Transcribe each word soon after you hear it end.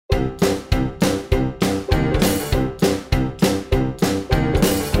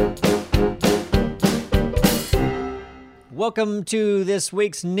welcome to this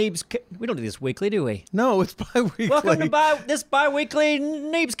week's Neebs. We don't do this weekly, do we? No, it's bi-weekly. Welcome to this bi-weekly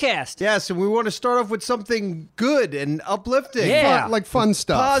Neebs cast. Yes, and we want to start off with something good and uplifting. Yeah. Like fun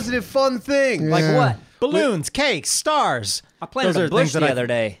stuff. Positive, fun thing. Like what? Balloons, cakes, stars. I planted Those a are bush things that the I- other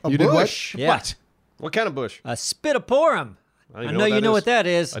day. A You did what? bush. Yeah. What? What kind of bush? A spitoporum. don't even I know know what you that know is. what that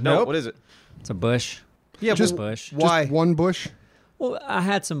is. No, Nope. what is it? It's a bush. Yeah, Just but bush. Why? Just one bush? Well, I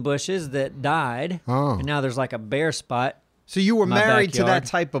had some bushes that died, Oh. and now there's like a bare spot. So you were My married to backyard. that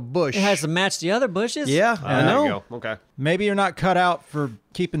type of bush. It has to match the other bushes. Yeah, I There know. you go. Okay. Maybe you're not cut out for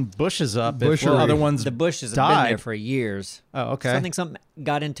keeping bushes up if Bushery. other ones The bushes have been there died. for years. Oh, okay. So I think something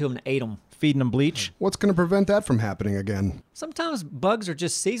got into them and ate them. Feeding them bleach. What's going to prevent that from happening again? Sometimes bugs are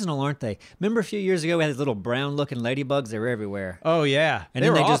just seasonal, aren't they? Remember a few years ago we had these little brown-looking ladybugs? They were everywhere. Oh yeah, And they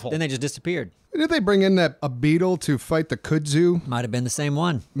then were they awful. just disappeared. Did they bring in a beetle to fight the kudzu? Might have been the same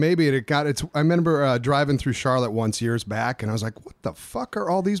one. Maybe it got its. I remember driving through Charlotte once years back, and I was like, "What the fuck are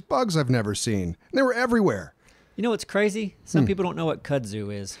all these bugs I've never seen?" And they were everywhere. You know what's crazy? Some people don't know what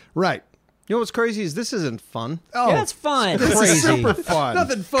kudzu is. Right. You know what's crazy is this isn't fun. Oh, Yeah, it's fun. this crazy. is super fun.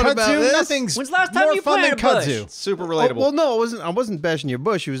 Nothing fun about Kudzu, this. nothing's When's the last time more you fun than planted a bush? kudzu. Super Oh, relatable. well, no, I wasn't bashing your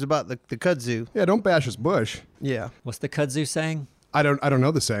bush. It was about the kudzu. Yeah, don't bash his bush. Yeah. What's the kudzu saying? I don't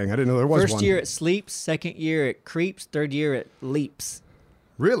know the saying. I didn't know there was First one. year it sleeps, second year it creeps, third year it leaps.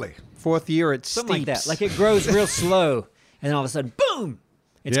 Really? Fourth year it Something like that. steeps. Like it grows real slow, and then all of a sudden, boom!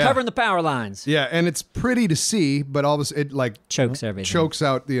 It's Yeah. covering the power lines. Yeah, and it's pretty to see, but all of a sudden it like Chokes everything. chokes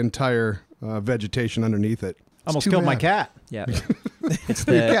out the entire vegetation underneath it. It's Almost too killed my bad. cat. Yeah. It's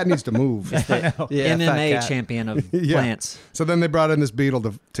Your the cat needs to move. Yeah, fat MMA cat. champion of Yeah. plants. So then they brought in this beetle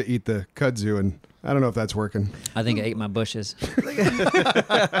to eat the kudzu, and I don't know if that's working. I think it ate my bushes.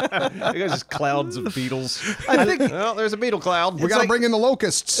 You guys just clouds of beetles. I think Well, there's a beetle cloud. We got to like- bring in the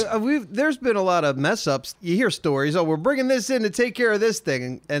locusts. there's been a lot of mess ups. You hear stories. Oh, we're bringing this in to take care of this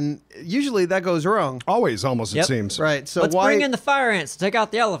thing, and usually that goes wrong. Always, almost, Yep. it seems. Right. So Let's why? bring in the fire ants to take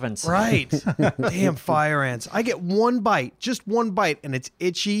out the elephants. Right. Damn fire ants. I get one bite, just one bite, and it's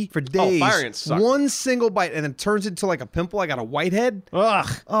itchy for days. fire ants suck. One single bite, and it turns into like a pimple. I got a whitehead. Ugh.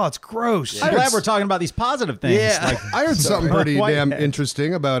 Oh, it's gross. I'm glad we're talking about these positive things. Yeah. Like, I heard something pretty damn Whitehead.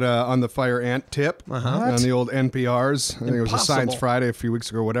 interesting about on the fire ant tip on the old NPRs. I think it was a Science Impossible. Friday a few weeks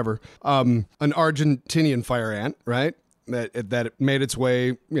ago, whatever. An Argentinian fire ant, right? That made its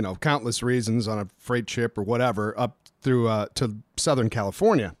way, countless reasons on a freight ship or whatever up through to Southern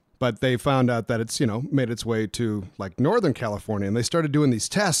California. But they found out that it's made its way to like Northern California, and they started doing these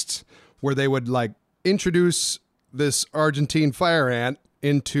tests where they would like introduce this Argentine fire ant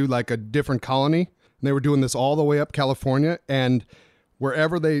into like a different colony. And they were doing this all the way up California, and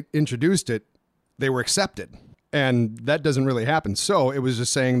wherever they introduced it, they were accepted. And that doesn't really happen. So it was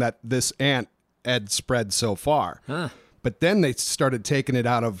just saying that this ant had spread so far. Huh. But then they started taking it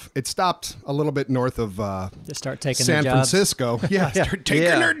out of, it stopped a little bit north of Just start taking San their jobs. Francisco. Yeah, start taking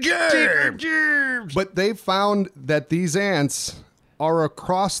Yeah. their germs. But they found that these ants are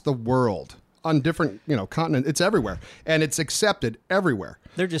across the world on different, continents. It's everywhere. And it's accepted everywhere.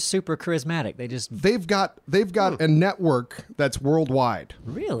 They're just super charismatic. They just They've got a network that's worldwide.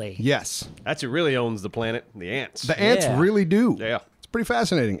 really. Yes. That's who really owns the planet, the ants. The ants Yeah. really do. Yeah. It's pretty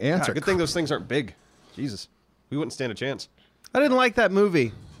fascinating. Ants God, are good thing those things aren't big. Jesus. We wouldn't stand a chance. I didn't like that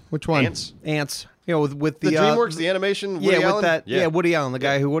movie. Which one? Ants. Ants. With the The DreamWorks, the animation, Woody yeah, with Allen? that. Yeah. Woody Allen, the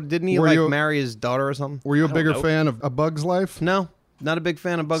guy who didn't he Were like you- marry his daughter or something? Were you a bigger know. fan of A Bug's Life? No, not a big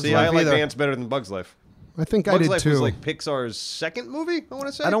fan of Bugs See, Life I like either. Ants better than Bug's Life. I think I Bug's did Life too. was like Pixar's second movie, I want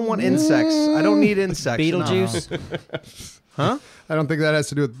to say. I don't want insects. I don't need insects. Beetlejuice. Huh? I don't think that has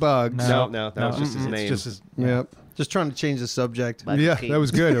to do with bugs. No, that was just his name. Just as, Yep. Just trying to change the subject. Yeah, that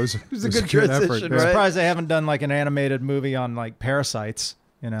was good. It was a good transition, effort. right? surprised they haven't done like an animated movie on like parasites.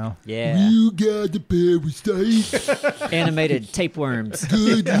 Yeah. You got the parasite. Animated tapeworms.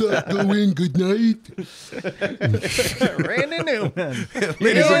 Good luck going. Good night. Randy Newman.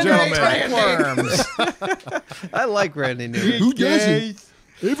 Ladies and gentlemen. Worms. I like Randy Newman. Who doesn't?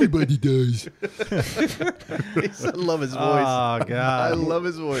 Everybody does. I love his voice. Oh I God. love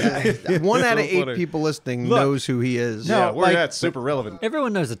his voice. 1 out of 8 funny. people listening Look. knows who he is. No. Yeah, we're like- that's super relevant.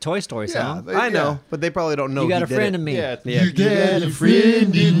 Everyone knows the Toy Story Yeah, song. I know, but they probably don't know You got he a did friend it. in me. Yeah, Yeah. You got a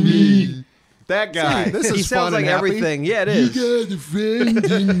friend in me. that guy. This is He sounds fun like and happy. everything. Yeah, it is. You got a friend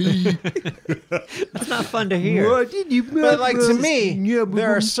in me. It's not fun to hear. What did you But like to me, Yeah, but-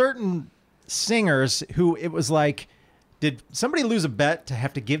 there are certain singers who it was like, did somebody lose a bet to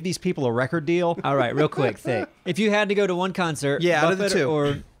have to give these people a record deal? All right, real quick, thick. If you had to go to one concert, Yeah, out of the Buffett two.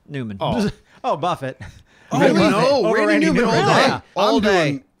 or Newman. Oh, Buffett. Oh, Buffett no, over Randy Newman all day. Yeah. All I'm day.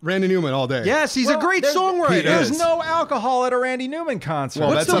 doing Randy Newman all day. Yes, he's a great There's songwriter. There's no alcohol at a Randy Newman concert. Well,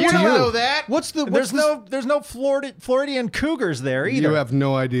 What's that's the up to one- you. You know that. There's no Floridian cougars there either. You have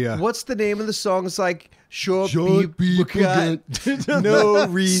no idea. What's the name of the song? It's like Short Short People people Got No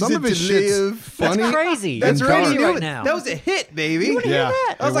Reason Some of to his shit's Live. funny. That's crazy. That's and Randy dark. Newman. now. That was a hit, baby. Yeah,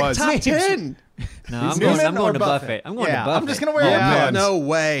 That was it like top 10. No, I'm Newman going. I'm going or to Buffett? Buffett. I'm going Yeah, to Buffett. I'm just gonna wear Yeah, AirPods. man. No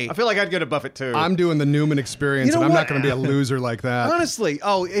way. I feel like I'd go to Buffett too. I'm doing the Newman experience, You know and I'm what? not going to be a loser like that. Honestly,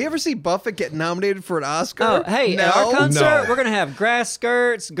 you ever see Buffett get nominated for an Oscar? Oh, hey, no. at our concert, No. we're going to have grass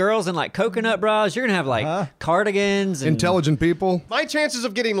skirts, girls in like coconut bras. You're going to have like cardigans. And Intelligent people. My chances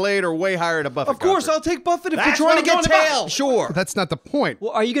of getting laid are way higher at a Buffett Of course, concert. I'll take Buffett if That's you're trying to what get I'm going to tail. Buffett. Sure. That's not the point.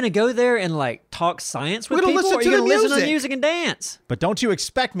 Well, are you going to go there and like talk science with We're gonna people? listen or are to you the gonna listen to music. music and dance? But don't you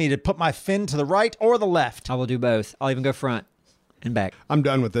expect me to put my fin to the right or the left? I will do both. I'll even go front and back. I'm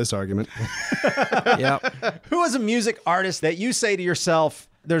done with this argument. Yep. Who is a music artist that you say to yourself,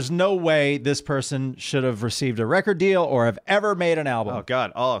 there's no way this person should have received a record deal or have ever made an album? Oh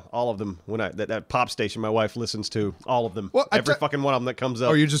God, all of them. When that pop station my wife listens to, all of them. Well, Every fucking one of them that comes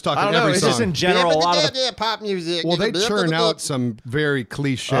up. Oh, you're just talking I don't know, every it's song. Just in general, a lot of the, pop music. Well, they churn out some very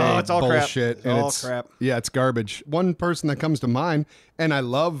cliche Oh, it's all crap. bullshit. It's and all crap. Yeah, it's garbage. One person that comes to mind, and I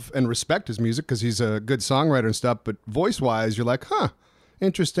love and respect his music because he's a good songwriter and stuff, but voice-wise, you're like, huh,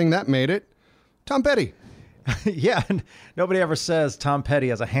 interesting, that made it. Tom Petty. yeah. And nobody ever says Tom Petty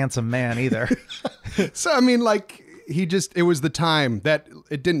as a handsome man either. So, I mean, like, it was the time that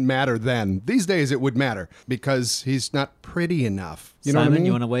it didn't matter then. These days, it would matter because he's not pretty enough. You know Simon, what I mean?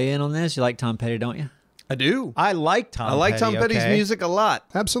 you want to weigh in on this? You like Tom Petty, don't you? I do. I like Tom. I like Tom Petty's okay? music a lot.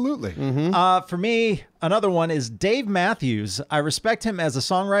 Absolutely. For me, another one is Dave Matthews. I respect him as a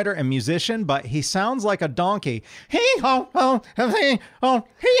songwriter and musician, but he sounds like a donkey. Hee ho ho, hee ho,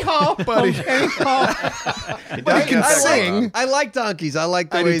 hee ho, Buddy. hee ho. But he can sing. I like donkeys. I like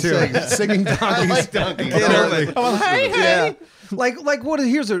the I way do he too. sings. Singing donkeys. I like donkeys. You know, Totally. Oh, hey, hey. Yeah. Like what?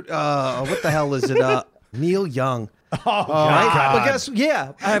 Here's a what the hell is it? Neil Young. Oh, Right? God. But guess,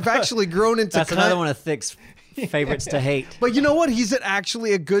 yeah, I've actually grown into. That's another one of Thick's favorites to hate. But you know what? He's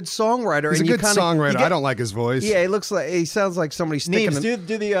actually a good songwriter. He's a and you good kinda- songwriter. you get- I don't like his voice. Yeah, he sounds like somebody sticking. Neebs,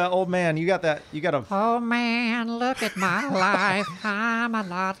 do the old man. You got that. You got a. Oh man, look at my life. I'm a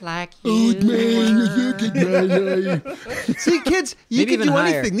lot like Old man, you. look at my life. See, kids, you Maybe can even do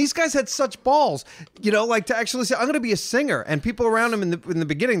higher. anything. These guys had such balls, like to actually say, "I'm going to be a singer," and people around him in the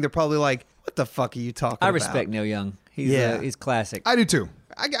beginning, they're probably like, "What the fuck are you talking about?" I respect Neil Young. He's classic. I do too.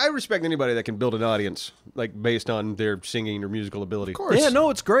 I respect anybody that can build an audience, like based on their singing or musical ability. Of course. Yeah, no,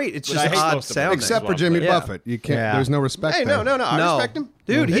 it's great. It's But just I hate odd most of them. sounding. Except for well, Jimmy yeah. Buffett. You can't. Yeah. There's no respect Hey, there. no, I No. respect him,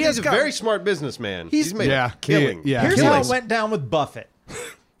 Dude, he he's has a got- very smart businessman. He's made Yeah, a killing. yeah. Here's he how is. it went down with Buffett.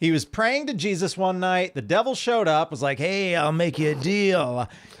 He was praying to Jesus one night. The devil showed up, was like, hey, I'll make you a deal.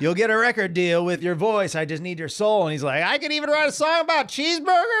 You'll get a record deal with your voice. I just need your soul. And he's like, I can even write a song about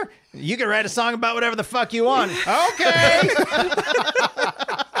cheeseburger. You can write a song about whatever the fuck you want. Okay.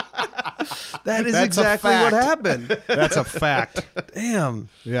 That is That's a exactly what fact. happened. That's a fact. Damn.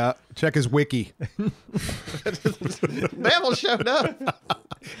 Yeah. Check his wiki. Devil showed up.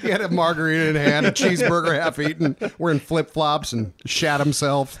 He had a margarita in hand, a cheeseburger half eaten, wearing flip flops, and shat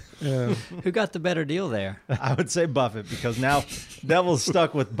himself. Who got the better deal there? I would say Buffett because now devil's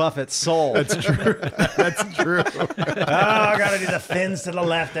stuck with Buffett's soul. That's true. That's true. I got to do the fins to the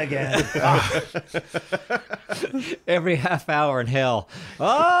left again. Every half hour in hell.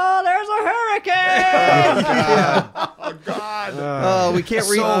 Oh, there's a hurricane! Oh, we can't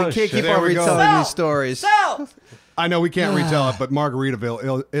keep There on we go. retelling these stories. I know we can't retell it, but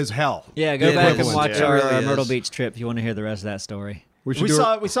Margaritaville is hell. Yeah, go It back and is. watch It our really Myrtle is. Beach trip if you want to hear the rest of that story. We should We do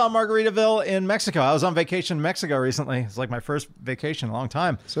saw Margaritaville in Mexico. I was on vacation in Mexico recently. It's like my first vacation in a long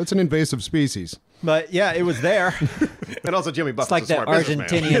time. So it's an invasive species. But yeah, it was there. And also Jimmy Buffett's like a that smart businessman.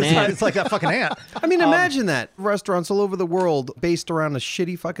 Argentinian ant. It's like that fucking ant. I mean, imagine that. Restaurants all over the world based around a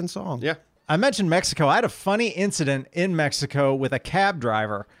shitty fucking song. Yeah. I mentioned Mexico. I had a funny incident in Mexico with a cab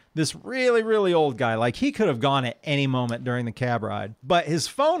driver. This really, really old guy. Like he could have gone at any moment during the cab ride. But his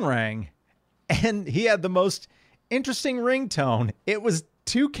phone rang and he had the most interesting ringtone. It was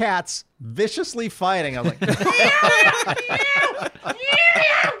two cats viciously fighting. I was like,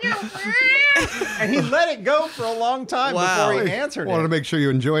 and he let it go for a long time Wow. before he answered Wanted to it. make sure you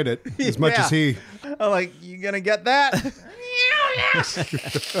enjoyed it as much Yeah. as he. I'm like, you gonna get that?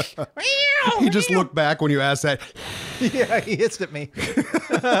 He just looked back when you asked that. Yeah, he hissed at me.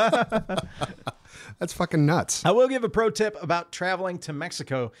 That's fucking nuts. I will give a pro tip about traveling to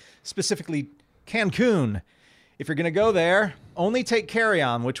Mexico, specifically Cancun. If you're going to go there, only take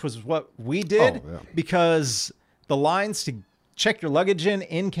carry-on, which was what we did, Oh, yeah. because the lines check your luggage in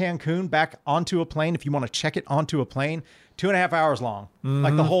Cancun, back onto a plane. If you want to check it onto a plane, 2.5 hours long,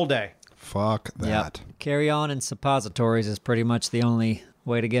 like the whole day. Fuck that. Carry on and suppositories is pretty much the only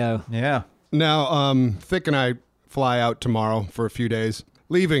way to go. Yeah. Now, Thick and I fly out tomorrow for a few days.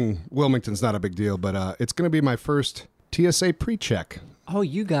 Leaving Wilmington's not a big deal, but it's going to be my first TSA pre-check Oh,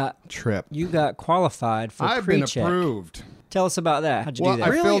 you got trip. qualified for I've been pre-check. approved. Tell us about that. How'd you Well, do that? I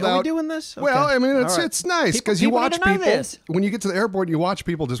Really? filled Are we out- doing this? Well, Okay. I mean, All right. it's nice because you People watch need to know people. this. When you get to the airport, you watch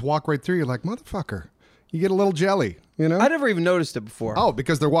people just walk right through. You're like, motherfucker. You get a little jelly, you know? I never even noticed it before. Oh,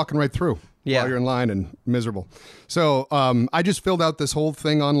 because they're walking right through Yeah. while you're in line and miserable. So I just filled out this whole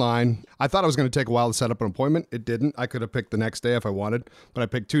thing online. I thought it was going to take a while to set up an appointment. It didn't. I could have picked the next day if I wanted, but I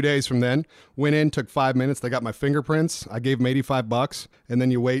picked 2 days from then. Went in, took 5 minutes. They got my fingerprints. I gave them $85, and then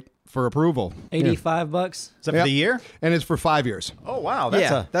you wait for approval. $85? Is that for Yep. the year? And it's for 5 years. Oh, wow.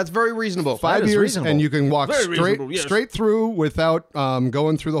 That's That's very reasonable. 5 That is years, reasonable. and you can walk Very straight reasonable, yes. straight through without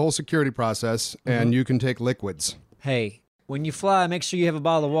going through the whole security process, and you can take liquids. Hey, when you fly, make sure you have a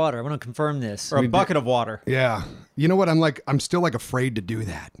bottle of water. I want to confirm this. or a bucket of water. Yeah. You know what? I'm still like afraid to do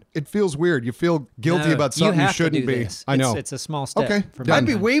that. It feels weird. You feel guilty No, about something you you, have shouldn't to do be. This. I know. It's a small step. Okay, for done. I'd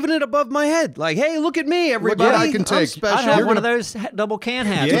me. be waving it above my head, like, "Hey, look at me, everybody! what I can I'm take." special." I'd have You're one of gonna- those double can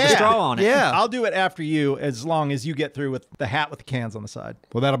hats with Yeah. a straw on it. Yeah. I'll do it after you as long as you get through with the hat with the cans on the side.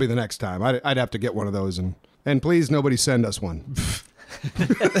 Well, that'll be the next time. I'd have to get one of those, and please, nobody send us one.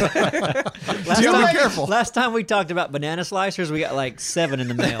 Last time we talked about banana slicers, we got like 7 in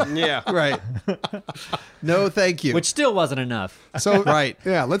the mail, Yeah. Right. No, thank you. which still wasn't enough. So, Right.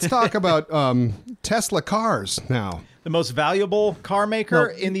 yeah, let's talk about Tesla cars now. The most valuable car maker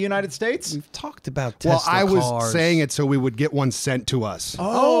in the United States? We've talked about Well, Tesla I was cars. saying it so we would get one sent to us.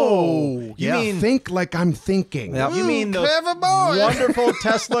 Oh, You yeah. mean Think like I'm thinking. Yep. you mean the clever boy. wonderful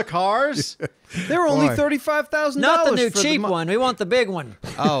Tesla cars? They're only Boy. $35,000. Not the new for cheap one. We want the big one.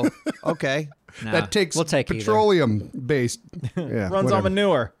 Oh, okay. Nah, That takes we'll take either. petroleum-based. Yeah, Runs whatever. on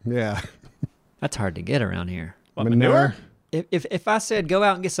manure. Yeah. That's hard to get around here. What, manure? If I said go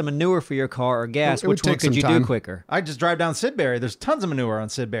out and get some manure for your car or gas, It would which one take could some you time. do quicker? I just drive down Sidbury. There's tons of manure on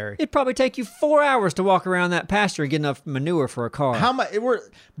Sidbury. It'd probably take you 4 hours to walk around that pasture and get enough manure for a car. How much?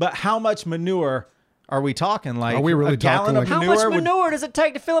 But how much manure are we talking? Like, Are we really a gallon talking of like- How manure? much would- manure does it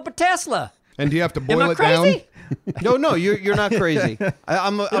take to fill up a Tesla? And do you have to Am boil I it down? crazy? No, you're not crazy.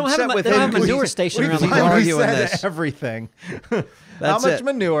 I'm They don't upset have, with they don't him have a 'cause manure he's- station around he's the I corner. arguing said this. everything. How That's much it.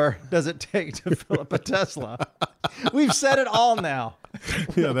 manure does it take to fill up a Tesla? We've said it all now.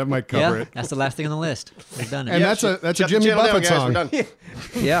 Yeah, that might cover Yeah, it. that's the last thing on the list. We've done it. And that's a Shut the Jimmy channel down, Buffett guys. song. We're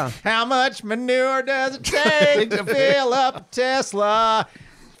done. Yeah. How much manure does it take to fill up a Tesla?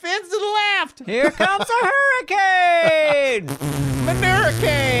 Fins to the left. Here comes a hurricane!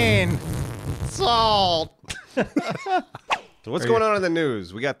 Manuricane. Salt. So what's going on in the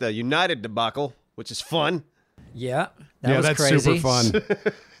news? We got the United debacle, which is fun. Yeah, that Yeah, was that's crazy. super fun.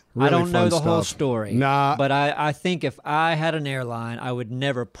 I Really don't know fun the whole stuff. story. Nah. But I think if I had an airline, I would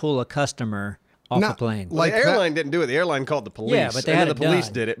never pull a customer off Nah, a plane. like the airline didn't do it. The airline called the police. Yeah, but they and had then it the police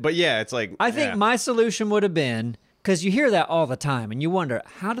done. did it. But yeah, it's like I think yeah. my solution would have been, because you hear that all the time, and you wonder,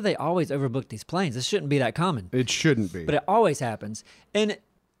 how do they always overbook these planes? This shouldn't be that common. It shouldn't be. But it always happens. And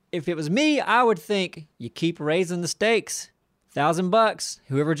if it was me, I would think you keep raising the stakes. $1,000,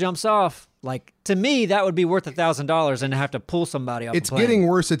 whoever jumps off. Like, to me, that would be worth $1,000 and to have to pull somebody off It's the plane. getting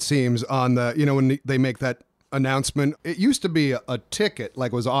worse, it seems, on the, when they make that announcement. It used to be a ticket,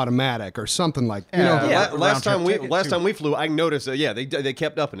 like was automatic or something like, Yeah. Yeah, Round last trip time we ticket, last too. time we flew, I noticed that they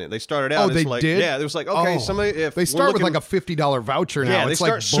kept upping it. They started out. Oh, it's they like, did? Yeah, it was like okay, Oh. somebody if They we're start with looking- like a $50 voucher now. Yeah, they it's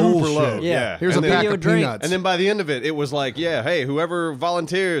start like super bullshit. low. Yeah. Here's And a then- pack Video of drink. peanuts. And then by the end of it, it was like, yeah, hey, whoever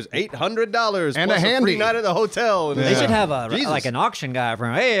volunteers, $800 And plus a handy. free night at the hotel. And They it's should like, have a Jesus. like an auction guy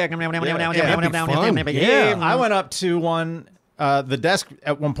from, hey, that'd be fun. I went up to the desk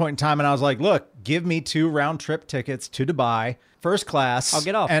at one point in time and I was like, look, give me 2 round trip tickets to Dubai, first class. I'll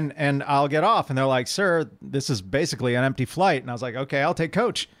get off. And I'll get off. And they're like, sir, this is basically an empty flight. And I was like, okay, I'll take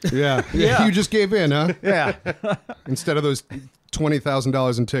coach. Yeah. You just gave in, huh? Yeah. Instead of those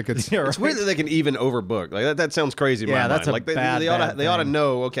 $20,000 in tickets. Yeah, It's weird that they can even overbook. Like that sounds crazy. In Yeah, my that's mind. a like bad, they ought to bad they ought to thing.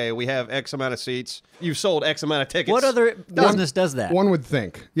 know. Okay, we have X amount of seats. You've sold X amount of tickets. What other business does that? One would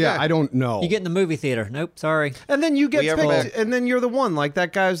think. Yeah, Yeah. I don't know. You get in the movie theater. Nope, sorry. And then you get We ever picked, back. and then you're the one. Like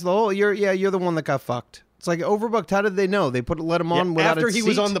that guy's the whole. You're the one that got fucked. It's like overbooked. How did they know? They let him Yeah, on without after a he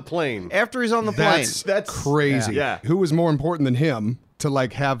was seat? on the plane. After he's on the plane. That's crazy. Yeah. Who was more important than him to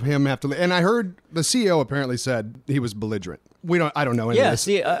like have him have to? And I heard the CEO apparently said he was belligerent. I don't know any of Yeah, this.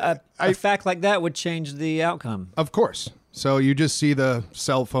 see, a fact like that would change the outcome. Of course. So you just see the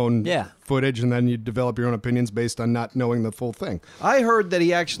cell phone Yeah. footage, and then you develop your own opinions based on not knowing the full thing. I heard that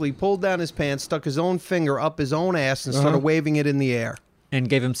he actually pulled down his pants, stuck his own finger up his own ass, and started waving it in the air. And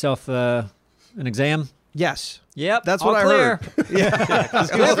gave himself an exam. Yes. Yep. That's all what I clear. heard.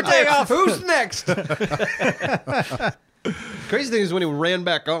 Clear for takeoff. Who's next? Crazy thing is when he ran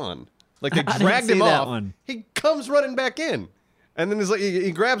back on, like they I didn't dragged see him that off. one. He comes running back in, and then it's like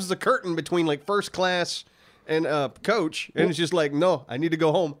he grabs the curtain between like first class and coach, and it's just like, no, I need to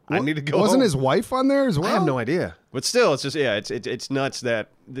go home. I need to go. Wasn't home. his wife on there as well? I have no idea, but still, it's just it's nuts that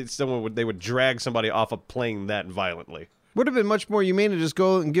they would drag somebody off a plane that violently. Would have been much more humane to just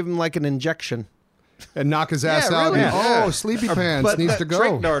go and give him like an injection. And knock his ass Yeah, out. really. And, Yeah. Oh, Sleepy Pants needs to go.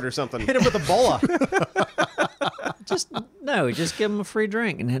 Trach dart or something. Hit him with a bola. Just give him a free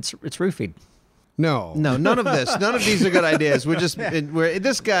drink, and it's roofied. No. No, none of this. None of these are good ideas.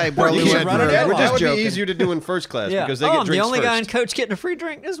 This guy probably you should went run for it it. out. We're That just would joking. be easier to do in first class Yeah. because they I'm get the drinks only first. guy in coach getting a free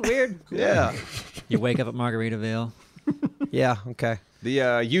drink. That's weird. Yeah. You wake up at Margaritaville. Yeah. Okay. The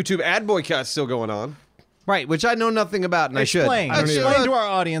YouTube ad boycott's still going on. Right, which I know nothing about, and Explain. I should. Explain to our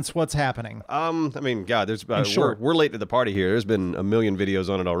audience what's happening. I mean, God, there's short. we're late to the party here. There's been a million videos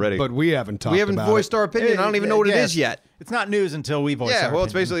on it already. But we haven't talked We haven't about voiced it. our opinion. I don't even know what it is yet. It's not news until we voice yeah, our well,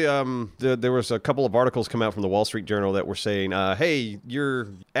 it's opinion. basically there was a couple of articles come out from the Wall Street Journal that were saying, hey, your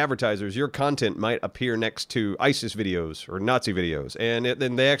advertisers, your content might appear next to ISIS videos or Nazi videos, and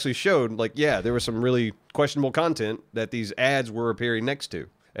then they actually showed like, yeah, there was some really questionable content that these ads were appearing next to.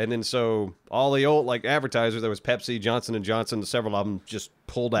 And then so all the old like advertisers, there was Pepsi, Johnson & Johnson, several of them just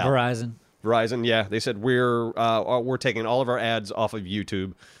pulled out. Verizon, yeah. They said we're taking all of our ads off of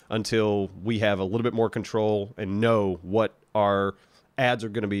YouTube until we have a little bit more control and know what our ads are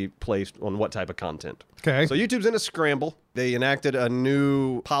going to be placed on what type of content. Okay. So YouTube's in a scramble. They enacted a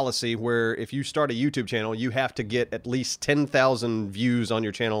new policy where if you start a YouTube channel, you have to get at least 10,000 views on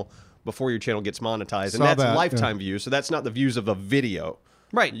your channel before your channel gets monetized. And Saw that's that, lifetime views. So that's not the views of a video.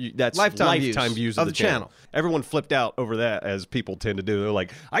 Right. That's Lifetime lifetime views views of of the the channel. channel. Everyone flipped out over that, as people tend to do. They're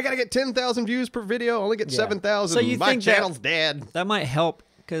like, I got to get 10,000 views per video, only get 7,000. So you My think that- channel's dead. That might help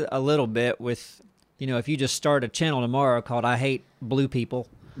a little bit with, if you just start a channel tomorrow called I Hate Blue People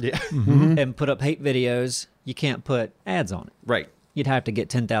Yeah. and put up hate videos, you can't put ads on it. Right. You'd have to get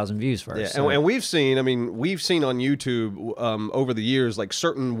 10,000 views first. Yeah, so- and we've seen on YouTube over the years, like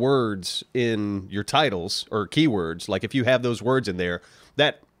certain words in your titles or keywords, like if you have those words in there,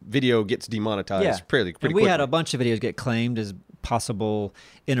 that video gets demonetized pretty and quickly. we had a bunch of videos get claimed as possible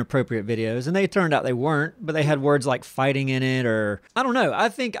inappropriate videos, and they turned out they weren't, but they had words like fighting in it, or I don't know. I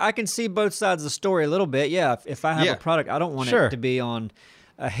think I can see both sides of the story a little bit. Yeah, if I have Yeah. a product, I don't want Sure. it to be on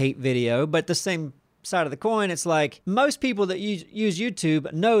a hate video, but the same side of the coin, it's like most people that use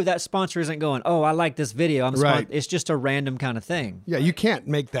YouTube know that sponsor isn't going, oh, I like this video. Right. It's just a random kind of thing. Yeah, you can't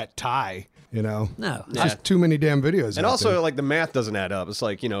make that tie, No. It's just too many damn videos. And out also, there. like, the math doesn't add up. It's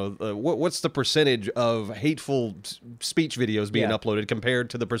like, what's the percentage of hateful speech videos being Yeah. uploaded compared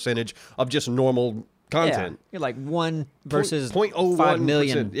to the percentage of just normal content? Yeah. You're like 1 versus 0.01%. 5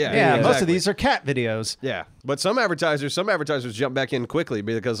 million. Yeah. Yeah, most of exactly. these are cat videos. Yeah, but some advertisers jump back in quickly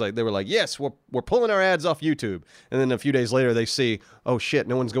because like they were like, yes, we're pulling our ads off YouTube, and then a few days later they see, oh shit,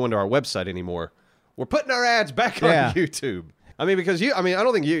 no one's going to our website anymore. We're putting our ads back Yeah. on YouTube. I mean, because I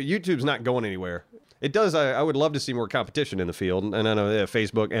don't think YouTube's not going anywhere. It does. I would love to see more competition in the field, and I know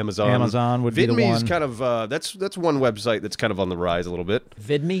Facebook, Amazon would be the VidMe's one. kind of that's one website that's kind of on the rise a little bit.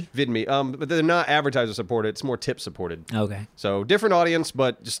 VidMe? VidMe, but they're not advertiser supported. It's more tip supported. Okay. So different audience,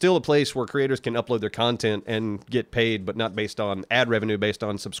 but still a place where creators can upload their content and get paid, but not based on ad revenue, based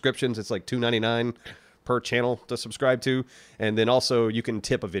on subscriptions. It's like $2.99 per channel to subscribe to, and then also you can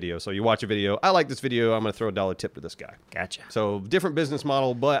tip a video. So you watch a video, I like this video, I'm going to throw $1 tip to this guy. Gotcha. So different business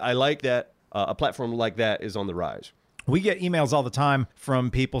model, but I like that a platform like that is on the rise. We get emails all the time from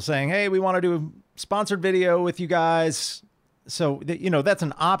people saying, hey, we want to do a sponsored video with you guys. So, that's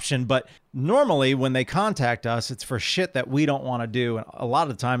an option. But normally when they contact us, it's for shit that we don't want to do. And a lot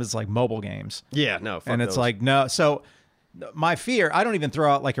of the time it's like mobile games. Yeah, no, fuck And it's those. like, no. So my fear, I don't even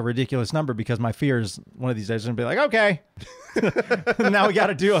throw out like a ridiculous number because my fear is one of these days going to be like, okay, now we got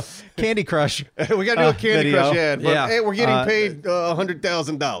to do a Candy Crush. we got to do a Candy video. Crush ad, but Yeah. hey, we're getting paid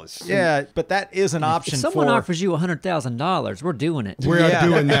 $100,000. Yeah, but that is an option If someone for... offers you $100,000, we're doing it. we're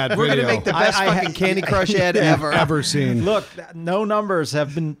doing that We're video. gonna make the best I fucking Candy Crush ad ever. ever seen. Look, no numbers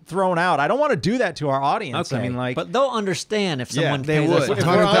have been thrown out. I don't want to do that to our audience. Okay. I mean, like... but they'll understand if someone they pays us would. If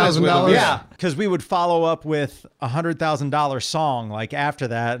we're honest with them, $100,000. Yeah, because we would follow up with $100,000 song. Like after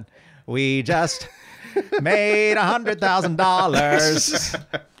that, we just made $100,000.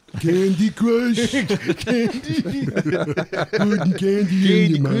 Candy Crush. Candy. Putting candy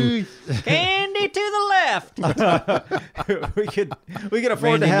in your mouth. Candy to the left. we could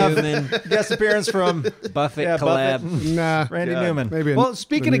afford Randy to have Newman. guest appearance from Buffett Yeah, collab. Buffett. Nah. Randy Newman. Maybe. Well,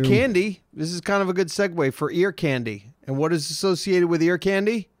 speaking of candy, this is kind of a good segue for ear candy. And what is associated with ear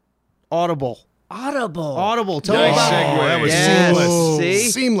candy? Audible. Audible. Tell them Nice about segue. That was Yes. seamless. See?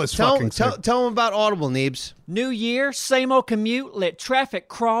 Seamless Tell fucking segue. them about Audible, Neebs. New year, same old commute. Let traffic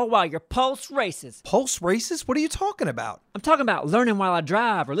crawl while your pulse races. Pulse races? What are you talking about? I'm talking about learning while I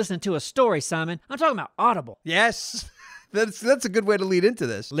drive or listening to a story, Simon. I'm talking about Audible. Yes. That's a good way to lead into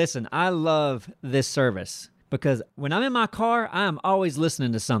this. Listen, I love this service because when I'm in my car, I am always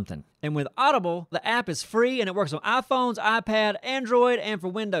listening to something. And with Audible, the app is free and it works on iPhones, iPad, Android, and for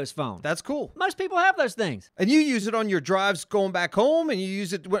Windows Phone. That's cool. Most people have those things. And you use it on your drives going back home, and you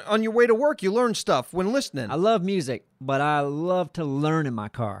use it on your way to work. You learn stuff when listening. I love music, but I love to learn in my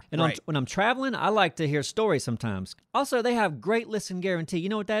car. And Right. when I'm traveling, I like to hear stories sometimes. Also, they have great listen guarantee. You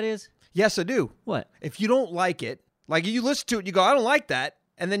know what that is? Yes, I do. What? If you don't like it, like you listen to it, you go, I don't like that.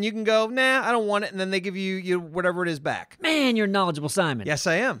 And then you can go, nah, I don't want it. And then they give you whatever it is back. Man, you're knowledgeable, Simon. Yes,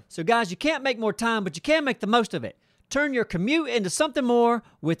 I am. So, guys, you can't make more time, but you can make the most of it. Turn your commute into something more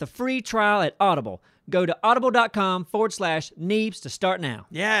with a free trial at Audible. Go to audible.com/Neebs to start now.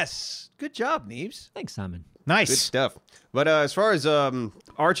 Yes. Good job, Neebs. Thanks, Simon. Nice. Good stuff. But as far as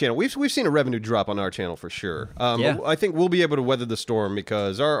our channel, we've seen a revenue drop on our channel for sure. Yeah. I think we'll be able to weather the storm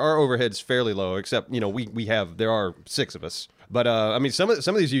because our overhead's fairly low. Except there are 6 of us. But I mean, some of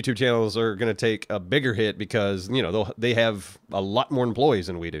these YouTube channels are going to take a bigger hit because they have a lot more employees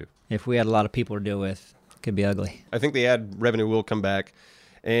than we do. If we had a lot of people to deal with, it could be ugly. I think the ad revenue will come back,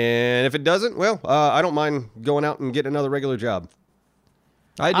 and if it doesn't, well, I don't mind going out and getting another regular job.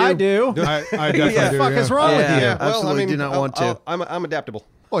 I do. I definitely What the do. fuck yeah. is wrong with you? Yeah. Well, Absolutely do not want to. I'm adaptable.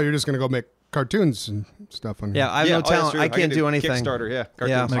 Well, you're just gonna go make cartoons and stuff on here. Yeah, I have no that's talent. true. I can't can do anything. Kickstarter, yeah. Yeah.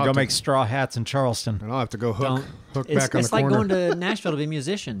 Cartoons. I'm going to go make straw hats in Charleston. And I'll have to go hook It's, back on it's the like corner. going to Nashville to be a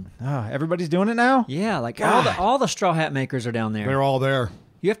musician. Everybody's doing it now? Yeah, like all the straw hat makers are down there. They're all there.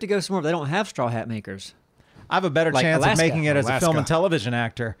 You have to go somewhere where they don't have straw hat makers. I have a better Like chance Alaska. of making it as a film and television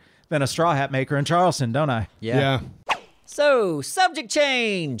actor than a straw hat maker in Charleston, don't I? Yeah. So, subject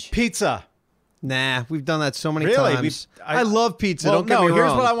change. Pizza. Nah, we've done that so many Really? times. I love pizza. Well, don't get no, me here's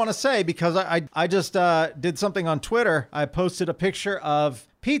wrong. what I want to say because I just did something on Twitter. I posted a picture of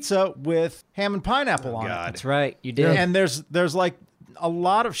pizza with ham and pineapple on it. That's right, you did. And there's like a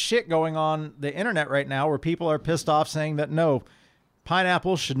lot of shit going on the internet right now where people are pissed off saying that no,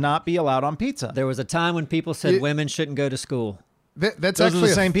 pineapple should not be allowed on pizza. There was a time when people said women shouldn't go to school. That's Those are actually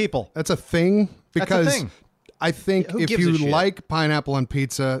the same people. That's a thing because That's a thing. I think Who if gives a you shit? like pineapple on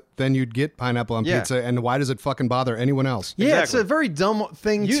pizza, then you'd get pineapple on Yeah. pizza. And why does it fucking bother anyone else? Yeah, it's Exactly. a very dumb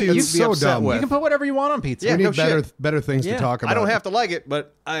thing to it's be so upset dumb. with. You can put whatever you want on pizza. Yeah, We no need better shit. better things Yeah. to talk about. I don't have to like it,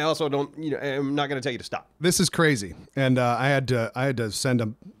 but I also don't. I'm not going to tell you to stop. This is crazy, and I had to send a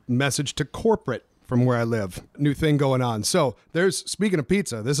message to corporate from where I live. New thing going on. So speaking of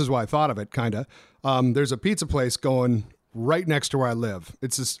pizza, this is why I thought of it. Kind of. There's a pizza place going right next to where I live.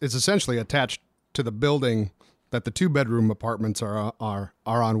 It's essentially attached to the building that the 2-bedroom apartments are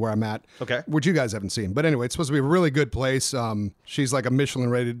on where I'm at. Okay. Which you guys haven't seen. But anyway, it's supposed to be a really good place. She's like a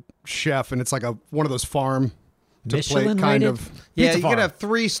Michelin-rated chef, and it's like one of those farm to plate kind Michelin-rated? of. Yeah, Pizza you farm. can have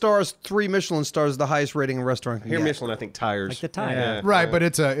 3 stars, 3 Michelin stars, the highest rating in a restaurant. Here, Michelin, I think tires. Like the tire. Yeah. Right, but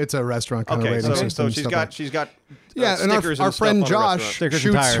it's a restaurant kind of Okay, rating so system. and she's stuff got like- she's got Yeah, and stickers our and stuff friend on her Josh restaurant. Stickers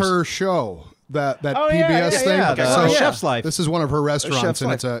and shoots tires. her show, that Oh, PBS yeah, thing. yeah, the So Chef's Life. This is one of her restaurants, Chef's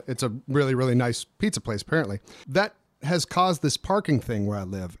and it's a really, really nice pizza place, apparently. That has caused this parking thing where I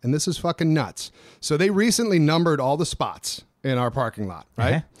live, and this is fucking nuts. So they recently numbered all the spots in our parking lot,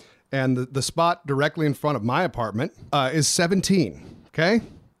 right? Okay. And the spot directly in front of my apartment is 17, okay?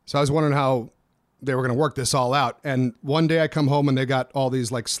 So I was wondering how they were going to work this all out. And one day I come home and they got all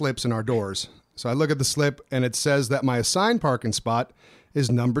these like slips in our doors. So I look at the slip and it says that my assigned parking spot is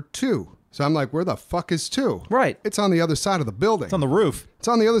number 2. So I'm like, where the fuck is 2? Right. It's on the other side of the building. It's on the roof. It's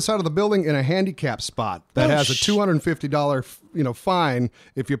on the other side of the building in a handicap spot that has a $250 fine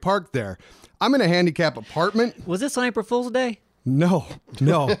if you park there. I'm in a handicap apartment. Was this on April Fool's Day? No.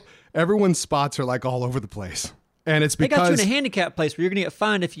 Everyone's spots are like all over the place. And it's They got you because in a handicap place where you're going to get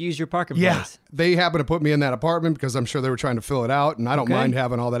fined if you use your parking yeah, place. they happen to put me in that apartment because I'm sure they were trying to fill it out, and I don't Okay. mind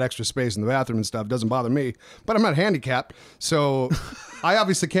having all that extra space in the bathroom and stuff. Doesn't bother me, but I'm not handicapped, so I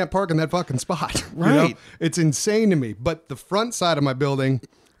obviously can't park in that fucking spot. you know? Right. It's insane to me. But the front side of my building,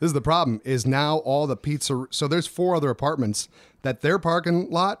 this is the problem, is now all the pizza. So there's 4 other apartments that their parking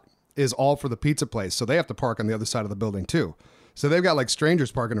lot is all for the pizza place, so they have to park on the other side of the building too. So they've got like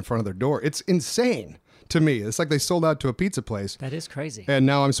strangers parking in front of their door. It's insane to me. It's like they sold out to a pizza place. That is crazy. And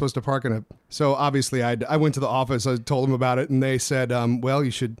now I'm supposed to park in a. So obviously, I went to the office. I told them about it, and they said, "Well,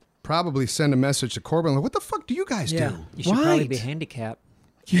 you should probably send a message to Corbin." I'm like, what the fuck do you guys do? You should probably Right. be handicapped.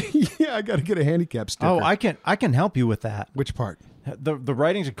 Yeah, I got to get a handicap sticker. Oh, I can help you with that. Which part? The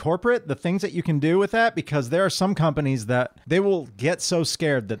writing to corporate, the things that you can do with that, because there are some companies that they will get so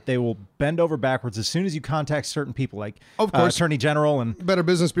scared that they will bend over backwards as soon as you contact certain people, like Of course. Attorney General and Better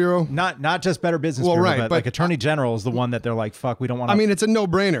Business Bureau. not just Better Business Well, Bureau, right, but but like Attorney General is the one that they're like, fuck, we don't want to. I mean, it's a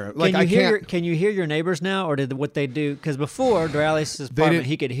no-brainer. Like I can't. Can you hear your neighbors now, or did what they do? Because before Dorale's apartment, didn't-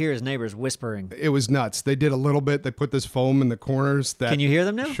 he could hear his neighbors whispering. It was nuts. They did a little bit. They put this foam in the corners. That Can you hear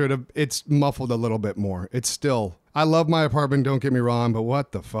them now? Should have. It's muffled a little bit more. It's still. I love my apartment. Don't get me wrong, but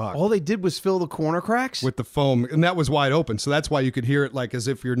what the fuck All they did was fill the corner cracks. with the foam, and that was wide open. So that's why you could hear it like as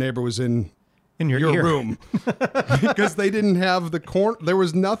if your neighbor was in your ear. room, because they didn't have the corner. There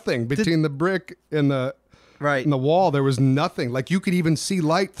was nothing between the brick and the Right. and the wall. There was nothing. Like you could even see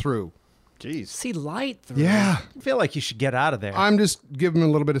light through. Jeez. See light through. Yeah. I feel like you should get out of there. I'm just giving them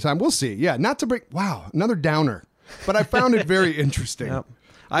a little bit of time. We'll see. Yeah, not to break. Wow, another downer. But I found it very interesting. Yep.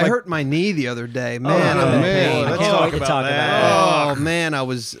 I hurt my knee the other day. Man, Oh, I'm in man. pain. Let's Can't talk wait to about talk that. about Oh man, I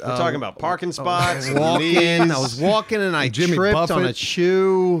was We're talking about parking spots. and walking. knees. I was walking and I Jimmy tripped on Buffett. a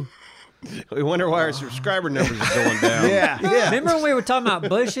shoe. We wonder why our subscriber numbers are going down. Yeah. Remember when we were talking about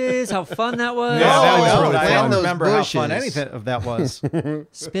bushes? How fun that was. Yeah, that was Oh, really I fun. don't Those remember how fun bushes. anything of that was.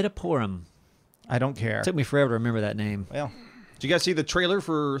 Spitaporum. I don't care. Took me forever to remember that name. Well, Did you guys see the trailer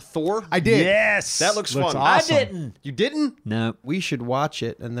for Thor? I did. yes, That looks fun. Awesome. I didn't. You didn't? No. We should watch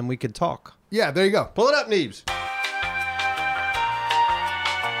it and then we could talk. Yeah, there you go. Pull it up, Neebs.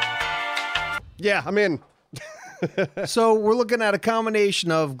 Yeah, I'm in. So we're looking at a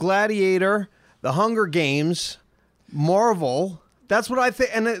combination of Gladiator, The Hunger Games, Marvel. That's what I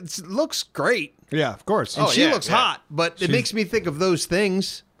think, and it looks great. Yeah, of course. And she yeah, looks yeah. hot, but it makes me think of those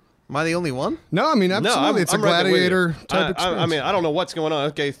things. Am I the only one? No, I mean No, absolutely. it's a I'm right there with you. gladiator type experience. I mean, I don't know what's going on.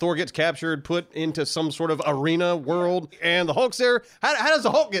 Okay, Thor gets captured, put into some sort of arena world, and the Hulk's there. How does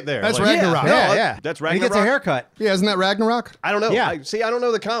the Hulk get there? That's Like, Ragnarok. Yeah. That's And he gets a Ragnarok? haircut. Yeah, isn't that Ragnarok? I don't know. Yeah. I don't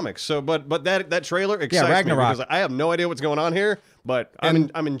know the comics, so but that trailer excites me Ragnarok. because I have no idea what's going on here, but I'm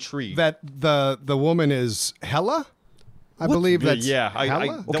intrigued. That the woman is Hela, I believe that's yeah,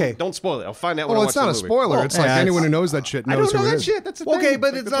 Hela? Okay. Don't spoil it. I'll find out when Well, I it's watch not a the movie. spoiler. Well, it's like yeah, anyone who it's- knows that shit I knows don't know who it that is. shit. That's the thing. Okay,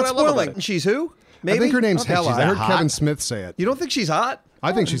 but it's That's not what I love about spoiling. it. She's who? Maybe? I think her name's think Hela. she's I that heard hot. Kevin Smith say it. You don't think she's hot?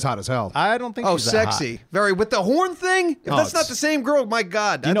 I think she's hot as hell. I don't think. Oh, she's that hot. sexy. Very. With the horn thing? If Oh, that's not it's- the same girl, my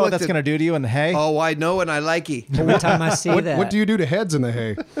God. Do you know what that's going to do to you in the hay? Oh, I know and I like it. Every time I see that, What do you do to heads in the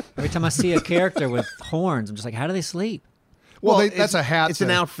hay? every time I see a character with horns, I'm just like, how do they sleep? Well, Well, that's a hat. it's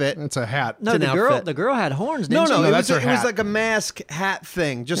an outfit. That's a hat. No, an the outfit. girl had horns, No, didn't no, she? it, that's was, her it was hat. like a mask hat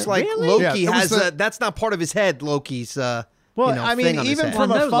thing. Just like Really? Loki Yeah, it was has that's not part of his head, Loki's Well, I mean, I mean, on his even head. from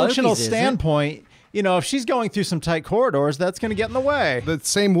Well, a no, functional Loki's isn't. standpoint, you know, if she's going through some tight corridors, that's going to get in the way. The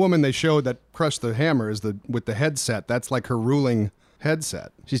same woman they showed that crushed the hammer is with the headset. That's like her ruling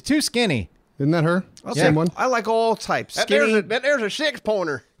headset. She's too skinny. Isn't that her? I'll Same say- one. I like all types. That Skinny. there's a six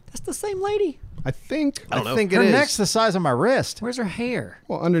pointer. That's the same lady. I think. I think it Her is. neck's the size of my wrist. Where's her hair?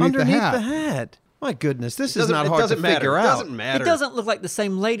 Well, underneath underneath the hat. My goodness, this is Doesn't- not it hard to doesn't matter. figure It out. doesn't matter. It doesn't look like the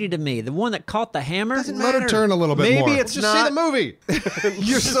same lady to me. The one that caught the hammer. Let her turn a little bit Maybe more. it's Just not. see the movie.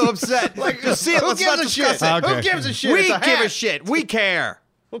 You're so upset. Like, just see it. Who Let's gives not a shit? discuss it. Okay. Who gives a shit? We It's a give a hat. shit. We care.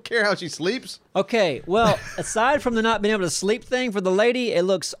 Don't care how she sleeps. Okay, well, aside from the not being able to sleep thing for the lady, it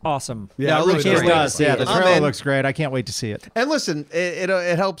looks awesome. Yeah, it it looks really It great. does. Yeah, the I'm trailer in. looks great. I can't wait to see it. And listen, it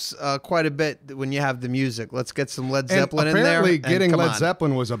helps quite a bit when you have the music. Let's get some Led And Zeppelin in there. apparently, and getting come Led on.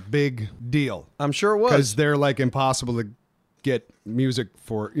 Zeppelin was a big deal I'm sure it because was. they're like impossible to get music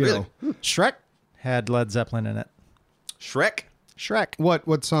for. You know Shrek had Led Zeppelin in it. Shrek. Shrek.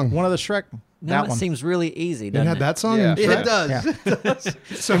 what song? One of the Shrek. Now that it one. seems really easy, It doesn't had it? that song. Yeah. in It Shrek? does.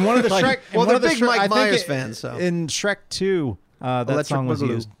 So in one of the Shrek. well, in one they're of the big Shrek- Mike I think Myers fans, so. in Shrek 2, that Electric song was Boogaloo.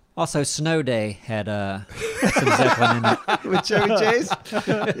 used. Also, Snow Day had some Zeppelin in it. With Chevy Chase.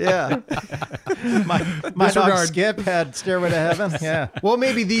 Yeah. My dog Disregard. Skip had Stairway to Heaven. Yeah. Well,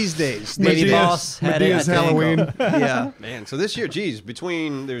 maybe these days. Lady These Boss had it. I Medea's think. Halloween. days. Yeah. Man, so this year, geez,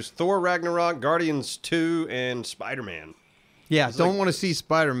 between there's Thor Ragnarok, Guardians 2, and Spider-Man. Yeah. Don't want to see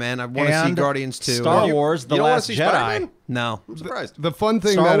Spider-Man. I want to see And Guardians too. Star Wars, The you don't wanna Last see Jedi. Spider-Man? No. I'm surprised. The fun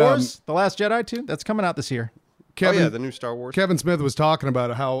thing Star that Wars, The Last Jedi 2, that's coming out this year. Kevin oh yeah, the new Star Wars. Kevin Smith was talking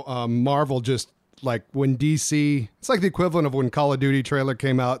about how Marvel just like when DC, it's like the equivalent of when Call of Duty trailer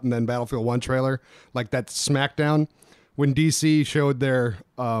came out and then Battlefield 1 trailer, like that SmackDown. When DC showed their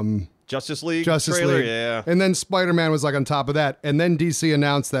Justice League Justice trailer, League. yeah. And then Spider-Man was like on top of that. And then DC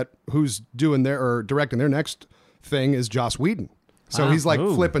announced that who's doing their or directing their next thing is Joss Whedon. So he's like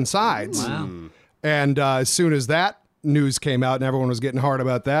flipping sides. Wow. And as soon as that news came out and everyone was getting hard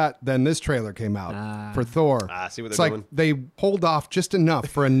about that, then this trailer came out for Thor. See what it's they're like doing. they hold off just enough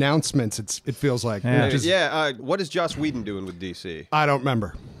for announcements. It feels like. Yeah. Which is- What is Joss Whedon doing with DC? I don't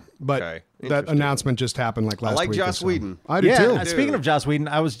remember. But Okay, that interesting. announcement just happened like last like week. or Joss so. Whedon. I do Yeah, too. speaking of Joss Whedon,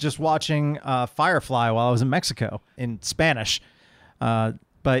 I was just watching Firefly while I was in Mexico in Spanish.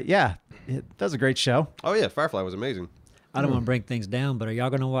 But yeah, it does a great show. Oh yeah, Firefly was amazing. I don't want to bring things down, but are y'all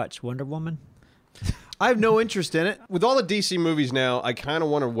going to watch Wonder Woman? I have no interest in it. With all the DC movies now, I kind of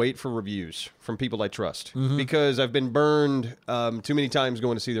want to wait for reviews from people I trust Mm-hmm. because I've been burned too many times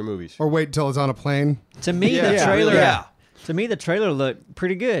going to see their movies. Or wait till it's on a plane. To me, Yeah, the trailer. yeah. To me, the trailer looked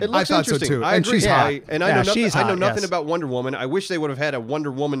pretty good. It looks I thought so, interesting. too. I And agree. she's hot. I know Yeah, nothing. she's I know hot, nothing yes. about Wonder Woman. I wish they would have had a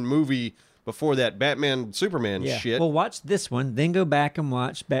Wonder Woman movie before that Batman Superman Yeah. shit. Well, watch this one, then go back and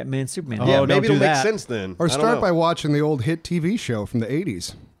watch Batman Superman. yeah, don't maybe do it'll make that. sense then. Or I don't start know. by watching the old hit TV show from the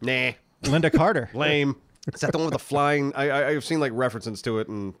 80s. Nah, Linda Carter. lame. Is that the one with the flying? I've seen like references to it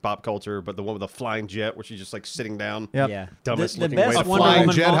in pop culture, but the one with the flying jet where she's just like sitting down. Yep. Yeah. Dumbest the looking best way to A fly. Wonder flying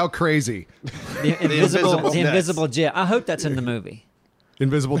Woman jet, mo- how crazy. the invisible, invisible the jet. invisible jet. I hope that's in the movie.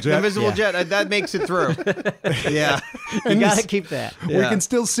 Invisible jet. Invisible Yeah. jet, that makes it through. Yeah. You got to keep that We can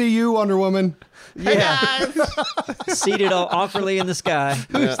still see you, Wonder Woman. Yeah. seated all awkwardly in the sky.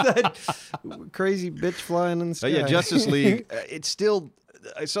 Who's that crazy bitch flying in the sky? Oh yeah, Justice League. It's still.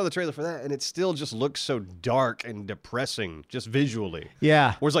 I saw the trailer for that, and it still just looks so dark and depressing, just visually.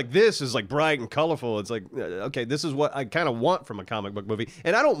 Yeah. Whereas like this is like bright and colorful. It's like okay, this is what I kind of want from a comic book movie,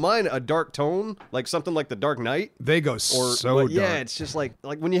 and I don't mind a dark tone, like something like The Dark Knight. They go Or so but dark. yeah, it's just like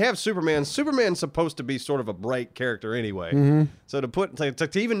when you have Superman. Superman's supposed to be sort of a bright character anyway. Mm-hmm. So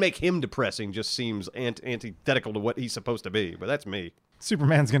to even make him depressing just seems antithetical to what he's supposed to be. But that's me.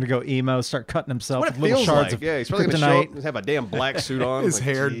 Superman's going to go emo, start cutting himself What with it little feels shards like. of Yeah, he's probably going to show kryptonite. up and have a damn black suit on. His Like,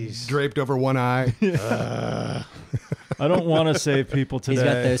 hair jeez. draped over one eye. I don't want to save people today. He's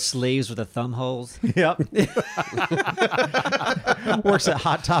got those sleeves with the thumb holes. Yep. Works at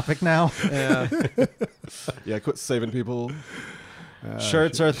Hot Topic now. Yeah, quit saving people.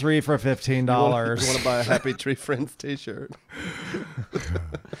 Shirts are 3 for $15. You want to buy a Happy Tree Friends T-shirt?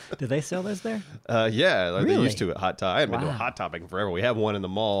 Do they sell those there? Yeah, like they Really? used to at Hot Topic. I haven't been to a Wow. Hot Topic in forever. We have one in the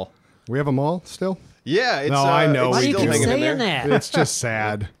mall. We have them all still? Yeah, it's, No, I know it's Why do we you still keep hanging in saying there. that? It's just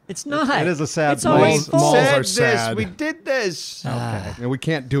sad. It's not. It is a sad It's always malls- full. malls Said are this. sad. We did this. And we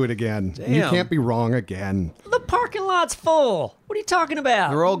can't do it again. You Damn. can't be wrong again. The parking lot's full. What are you talking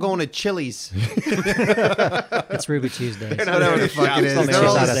about? They're all going to Chili's. It's Ruby Tuesday. Whatever the fuck it is. Something They're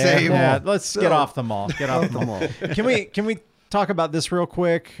all out the of there. same. Yeah, let's get off the mall. Get off the mall. Can we talk about this real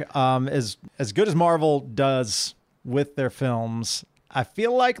quick? As good as Marvel does with their films, I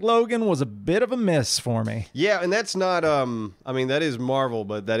feel like Logan was a bit of a miss for me. Yeah, and that's not. I mean, that is Marvel,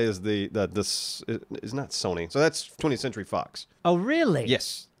 but that is this is not Sony. So that's 20th Century Fox. Oh, really?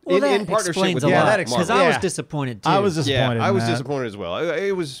 Yes, Well, that in partnership explains with a Yeah, lot. that Because explains- I was yeah. disappointed too. I was Yeah, disappointed. I was in that. disappointed as well.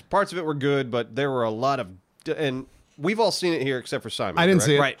 It was parts of it were good, but there were a lot of and we've all seen it here except for Simon. I didn't correct?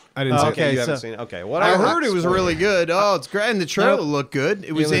 see it. Right. I didn't see Okay, it. You haven't so- seen it. Okay, well, I I'm not heard it was spoiling really good. Oh, it's great. And the trailer Nope. looked good.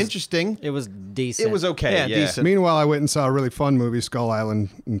 It was was- interesting. It was decent. It was okay. Yeah, Yeah, decent. Meanwhile, I went and saw a really fun movie, Skull Island,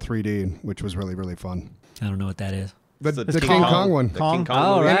 in 3D, which was really, really fun. I don't know what that is. The It's King Kong one. The Kong? King Kong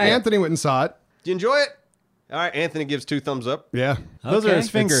Oh, movie. right. And Anthony went and saw it. Did you enjoy it? All right, Anthony gives 2 thumbs up. Yeah. Those are Okay. his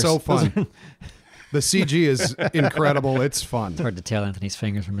fingers. It's so fun. The CG is incredible. It's fun. Hard to tell Anthony's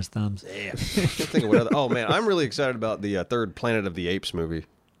fingers from his thumbs. Can't think of what other. Oh man, I'm really excited about the third Planet of the Apes movie.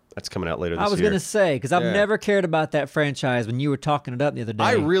 That's coming out later this I was year. going to say, because I've Yeah. never cared about that franchise when you were talking it up the other day.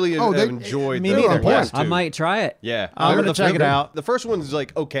 I really Oh, have they- enjoyed me the neither. last I two. might try it. Yeah, I'm They're- going to check it they're- out. The first one's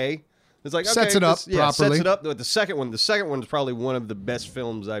like okay. It's like okay, Sets it up sets properly. it up. But the second one is probably one of the best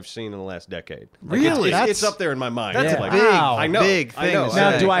films I've seen in the last decade. Like, Really? it's up there in my mind. That's It's a like, big, Wow. I know, big I thing know. to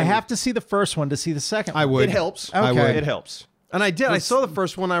Now, say. do I have to see the first one to see the second one? I would. It helps. I Okay. would. It helps. And I did. I saw the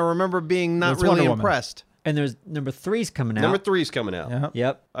first one. I remember being not It's really Wonder Woman. impressed. And there's number 3's coming out. Number 3's coming out. Yeah.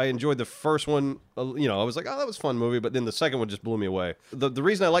 Yep. I enjoyed the first one. I was like, oh, that was a fun movie. But then the second one just blew me away. The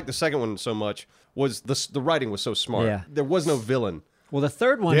reason I liked the second one so much was the writing was so smart. Yeah. There was no villain. Well, the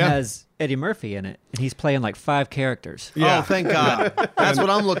third one Yeah. has Eddie Murphy in it, and he's playing like 5 characters. Yeah. Oh, thank God. That's what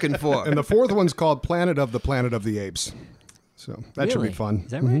I'm looking for. And the fourth one's called Planet of the Apes. So that should be Really? fun.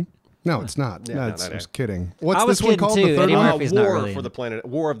 Is that right? No, it's not. Yeah, no, no, it's, no. I was kidding. What's I was this one kidding called? too. The third Eddie one? Murphy's not War really for in the Planet.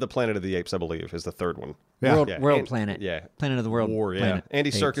 War of the Planet of the Apes, I believe, is the third one. Yeah. World And- Planet. Yeah. Planet of the World. War, yeah. Planet. Andy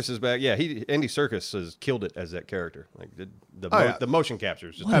Apes. Serkis is back. Yeah, Andy Serkis has killed it as that character. Like the yeah. the motion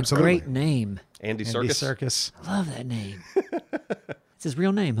captures. Just What a Absolutely. great name. Andy Andy Serkis. Circus. I love that name. It's his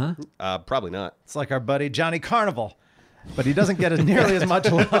real name, huh? Probably not. It's like our buddy Johnny Carnival, but he doesn't get nearly as much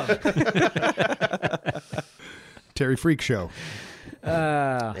love. Terry Freak Show.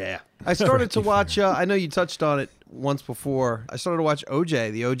 Yeah. I started to watch. I know you touched on it once before. I started to watch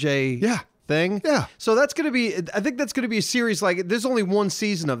OJ, the OJ Yeah. thing. Yeah. So that's going to be. I think that's going to be a series. Like, there's only one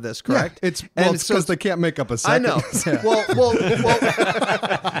season of this, correct? Yeah, it's And because supposed- they can't make up a I second. know. well,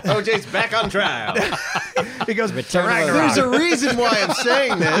 OJ's back on trial. He goes, Return of the there's a Rock. reason why I'm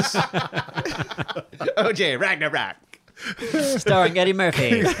saying this. OJ Ragnarok. Starring Eddie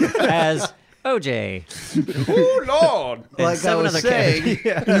Murphy as OJ. Oh Lord. And Like I seven was other saying,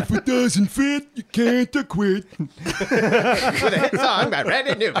 If it doesn't fit, you can't quit. With a hit song by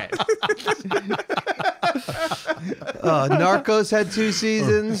Randy Newman. Narcos had 2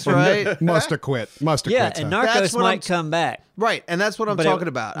 seasons, right? Must have quit. Must have Yeah, quit. and son. That's Narcos what might I'm- come back. Right, and that's what I'm But it- talking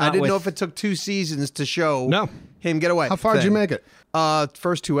about. I not didn't know with- if it took 2 seasons to show No. him get away. How far did you make it?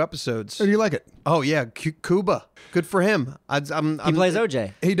 First 2 episodes. Or do you like it? Oh yeah, Cuba. Good for him. I'm He plays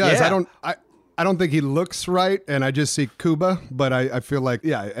OJ. He does. Yeah. I don't think he looks right, and I just see Cuba, but I feel like,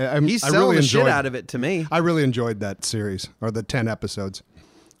 yeah, He's I selling really the shit enjoyed out of it to me. I really enjoyed that series, or the 10 episodes.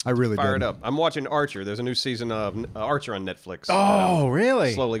 I really Fire did. it up. I'm watching Archer. There's a new season of Archer on Netflix. oh,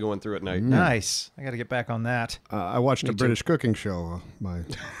 really? Slowly going through at night. Nice. I got to get back on that. I watched a British cooking show.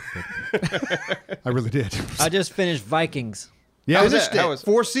 I really did. I just finished Vikings. Yeah, Finished How it. was-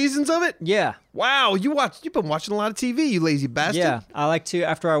 4 seasons of it? Yeah. Wow, you've been watching a lot of TV, you lazy bastard. Yeah. I like to,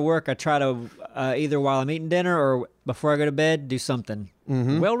 after I work, I try to either while I'm eating dinner or before I go to bed, do something.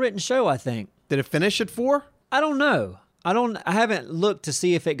 Well-written show, I think. Did it finish at 4? I don't know. I haven't looked to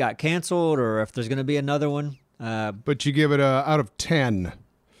see if it got canceled or if there's going to be another one. but you give it a out of 10.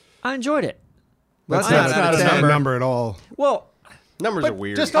 I enjoyed it. That's That's not not out of a 10. number at all. Well, Numbers are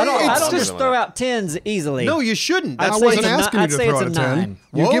weird. just I don't It's just throw out tens easily. No, you shouldn't. I'd That's say wasn't it's a asking ni- you I'd to say throw it's out a a 10.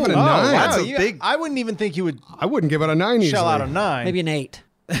 9. You give it a Whoa, 9. that's Wow, a big- I wouldn't even think you would I wouldn't give it a 9 easily. shell out a 9. Maybe an 8.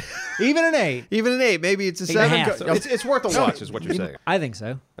 Even an 8. Even an 8, maybe it's a 8 and a 7. half. Go- It's worth a watch, is what you're saying. I think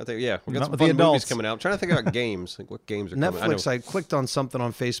so. I think, yeah. We got Not some with the fun movies adults. coming out. I'm trying to think about games. Like, what games are coming out? Netflix, I clicked on something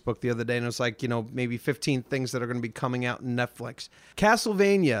on Facebook the other day, and it was like, maybe 15 things that are going to be coming out in Netflix.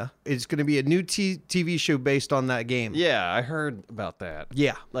 Castlevania is going to be a new TV show based on that game. Yeah, I heard about that.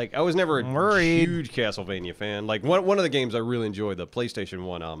 Yeah. Like, I was never a Worried. huge Castlevania fan. Like, one of the games I really enjoyed, the PlayStation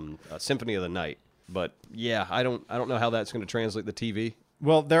one, Symphony of the Night. But yeah, I don't know how that's going to translate the TV.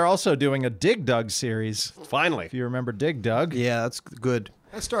 Well, they're also doing a Dig Dug series. Finally. If you remember Dig Dug. Yeah, that's good.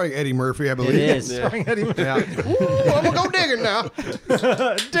 That's starring Eddie Murphy, I believe. It is. Starring Eddie Murphy. Yeah. I'm gonna go digging now.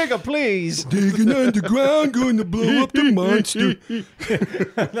 Dig a please. Digging underground, going to blow up the monster. Is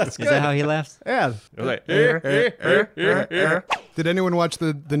that how he laughs? Yeah. Like, Did anyone watch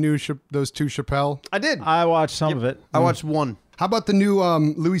the new those 2 Chappelle? I did. I watched some of it. I watched one. How about the new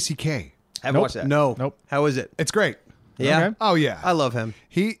Louis C.K.? haven't watched that. No. Nope. How is it? It's great. Yeah. Okay. Oh yeah, I love him.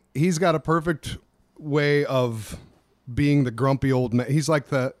 he's got a perfect way of being the grumpy old man. He's like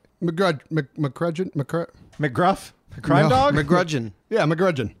the McGrudgeon. McGruff? Crime No. Dog? McGrudgeon. Yeah,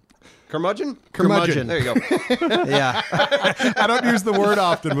 McGrudgeon. Curmudgeon? Curmudgeon. There you go. Yeah. I don't use the word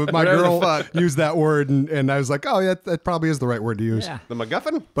often, but my Whatever the girl fuck. used that word, and I was like, oh, yeah, that probably is the right word to use. Yeah. The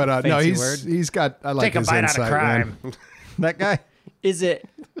MacGuffin? But no, Fancy he's word. he's got. I like Take a his bite insight, out of man. crime. That guy? Is it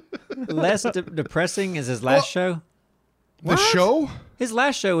less depressing as his last show? The show, His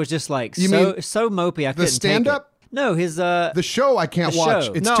last show was just like You so mean so mopey. I couldn't take stand-up? it. No, his the show, I can't The watch.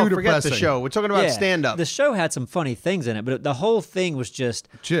 show. It's no, too forget depressing. the show. We're talking about stand-up. The show had some funny things in it, but the whole thing was just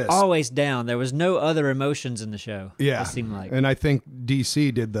Just- always down. There was no other emotions in the show. Yeah, It seemed like. and I think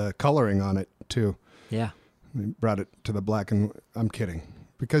DC did the coloring on it too. Yeah. They brought it to the black and. I'm kidding,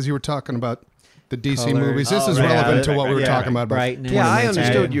 because you were talking about the DC Colors. movies. This is right. relevant to Yeah, what we were yeah. talking about. Brightness. Yeah, I and-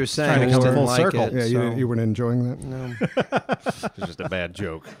 understood and you were saying. trying to I come didn't full like circle. it, Yeah, so- you weren't enjoying that. It's just a bad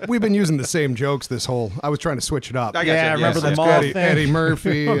joke. We've been using the same jokes this whole. I was trying to switch it up. I got Yeah, you. I remember Yes, the yes. mall Eddie, thing. Eddie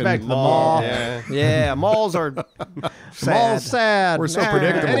Murphy. Back and to the mall. Yeah. Yeah, malls are Mall sad. sad. We're so Nah.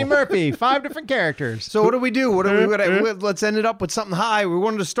 predictable. Eddie Murphy, 5 different characters. So what do we do? Let's end it up with something high. We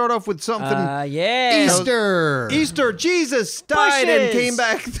wanted to start off with something. Yeah. Easter. Easter. Jesus died and Bushes. came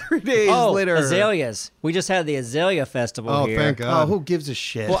back 3 days Oh, later. Azalea azaleas. We just had the azalea festival Oh, here. thank God. Oh, who gives a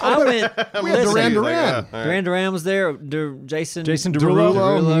shit? Well, I went. we had listen, Duran. Duran Duran was there. Jason Derulo.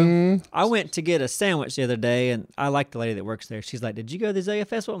 Derulo. I went to get a sandwich the other day, and I like the lady that works there. She's like, "Did you go to the azalea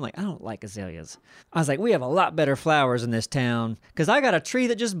festival?" I'm like, "I don't like azaleas." I was like, "We have a lot better flowers in this town because I got a tree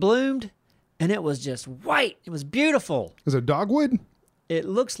that just bloomed, and it was just white. It was beautiful. Is it dogwood? It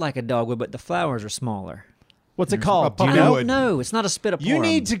looks like a dogwood, but the flowers are smaller. What's it called? Do you I know? don't know. It's not a spitiporum. You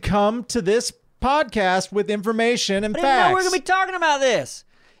need to come to this podcast with information and I didn't know facts. we were gonna be talking about this.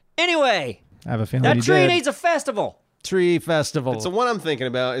 Anyway, I have a feeling that you tree did. needs a festival. Tree festival. It's the one I'm thinking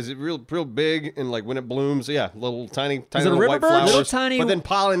about. Is it real big and like when it blooms? Yeah, little tiny it a little white river bird? flowers. Little tiny- but then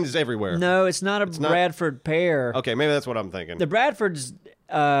pollen is everywhere. No, it's not a not- Bradford pear. Okay, maybe that's what I'm thinking. The Bradfords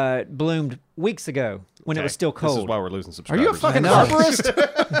bloomed weeks ago when it was still This is cold. why we're losing Are subscribers. you a fucking know. arborist?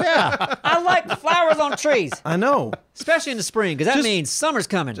 Yeah. I like flowers on trees, I know. especially in the spring, because that Just- means summer's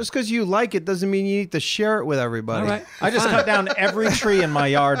coming. Just because you like it doesn't mean you need to share it with everybody. All right. I just cut down every tree in my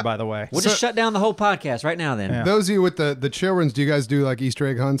yard, by the way. We'll just shut down the whole podcast right now then. Yeah. Those of you with the children's, do you guys do like Easter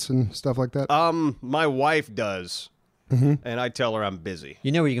egg hunts and stuff like that? My wife does, Mm-hmm. and I tell her I'm busy.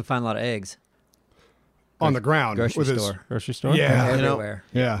 You know where you can find a lot of eggs? On the ground. Grocery with his- store. Grocery store? Yeah. Everywhere.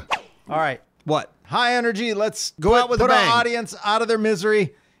 Yeah. All right. What? High energy. Let's Go out with a put bang. our audience out of their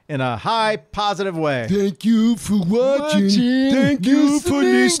misery in a high, positive way. Thank you for watching. Thank you for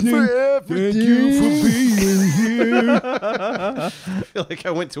listening. Thank you for being here. I feel like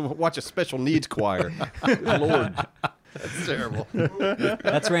I went to watch a special needs choir. Lord, that's terrible.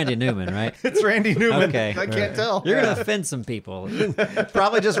 That's Randy Newman, right? It's Randy Newman. Okay. I can't tell. You're going to offend some people.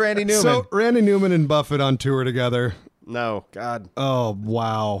 Probably just Randy Newman. So Randy Newman and Buffett on tour together. No, God, Oh,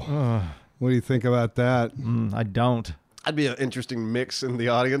 wow. What do you think about that? I don't. that'd be an interesting mix in the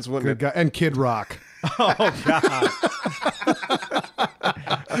audience, wouldn't Good it? guy. And Kid Rock. Oh, God.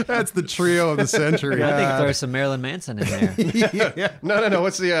 That's the trio of the century. I think throw some Marilyn Manson in there. No.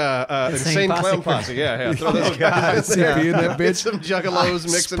 What's the insane Posse clown crew. posse? Yeah. Throw those guys. Be in that Get bitch. some juggalos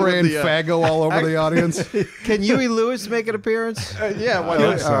mixing Spraying with the. Faggo all over the audience. Can Huey Lewis make an appearance? Yeah, why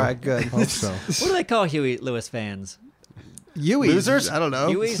not? All right, good. Hope so. What do they call Huey Lewis fans? Huey. Losers? I don't know.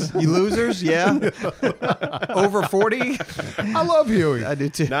 Hueys? You losers? Yeah. Over 40? I love Huey. I do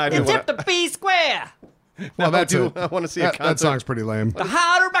too. No, I do You want tip the P square. Well, that's to. it. I want to see a That concert. song's pretty lame. The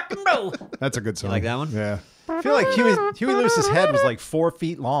harder rock and roll. That's a good song. like that one? Yeah. I feel like Huey Lewis's head was like 4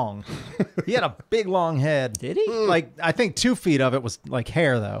 feet long. He had a big, long head. Did he? Like, I think 2 feet of it was like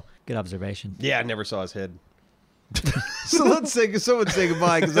hair, though. Good observation. Yeah, I never saw his head. So let's say, someone say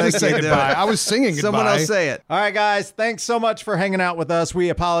goodbye because I Let's say can't do goodbye. it. I was singing goodbye. Someone else say it. All right, guys. Thanks so much for hanging out with us. We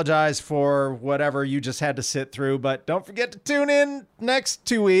apologize for whatever you just had to sit through, but don't forget to tune in next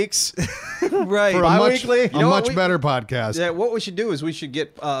 2 weeks. Right. For a much, bi-weekly. a You know what, much we- better podcast. Yeah, what we should do is we should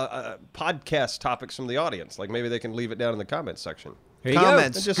get podcast topics from the audience. Like maybe they can leave it down in the comments section. Here you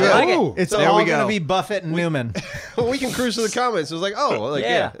Comments. go. Just Good. I like it. Ooh. It's There all we going to go. be Buffett and Newman. Well, we can cruise through the comments. It's like, oh, like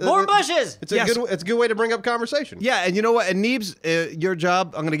Yeah. yeah, More bushes. It's a Yes. it's a good way to bring up conversation. Yeah, and you know what? And Neebs, your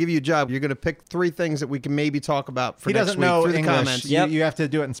job, I'm going to give you a job. You're going to pick 3 things that we can maybe talk about for He next doesn't week know through the English. comments. You, Yep. you have to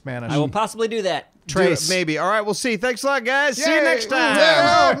do it in Spanish. I will possibly do that. Do it, Trace. maybe. All right, we'll see. Thanks a lot, guys. See you next time.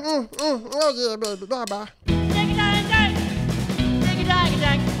 Bye-bye.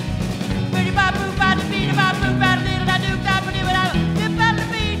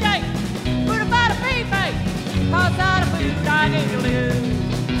 Outside of food, I get to live.